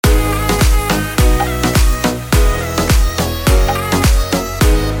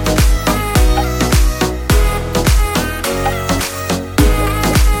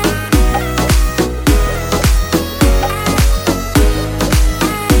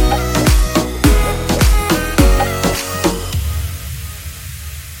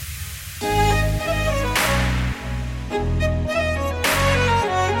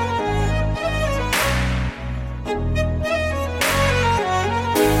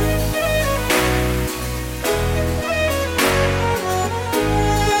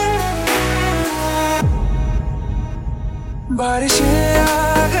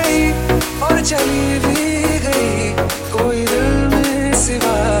चली भी गई, कोई दिल में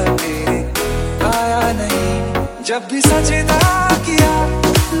सिवा तेरे आया नहीं। जब भी सजदा किया,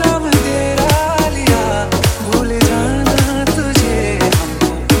 नाम तेरा लिया, भूल जाना तुझे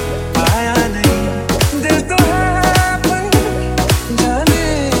हमको आया नहीं। दिल तो है पर जाने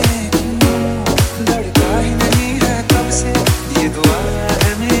क्यों धड़का ही नहीं है कब से, ये दुआ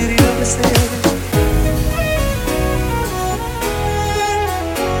है मेरी रब से।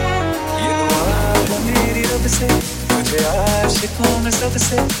 तुझे आशिकों में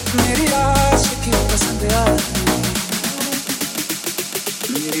सबसे मेरी आशिकी पसंद आए,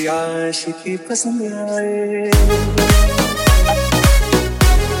 मेरी आशिकी पसंद आए।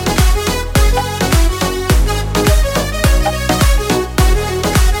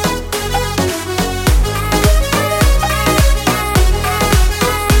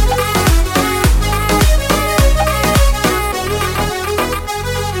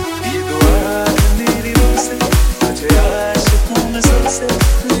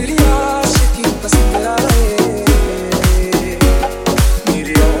 मेरी आशिकी पसंद आए,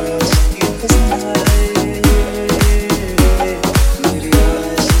 मेरी आशिकी पसंद आए, मेरी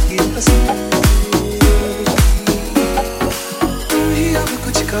आशिकी पसंद आए। तुम ही अब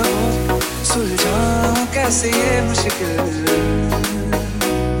कुछ कहो, सुलझाऊं कैसे ये मुश्किल।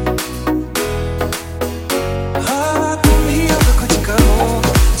 हाँ तुम ही अब कुछ कहो,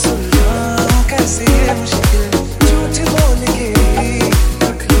 सुलझाऊं कैसे ये मुश्किल। झूठ बोल के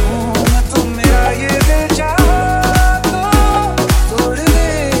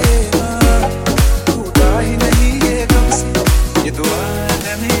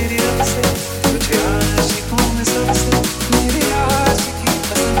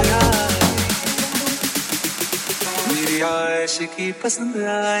आशिकी पसंद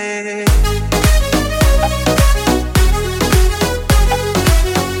आए।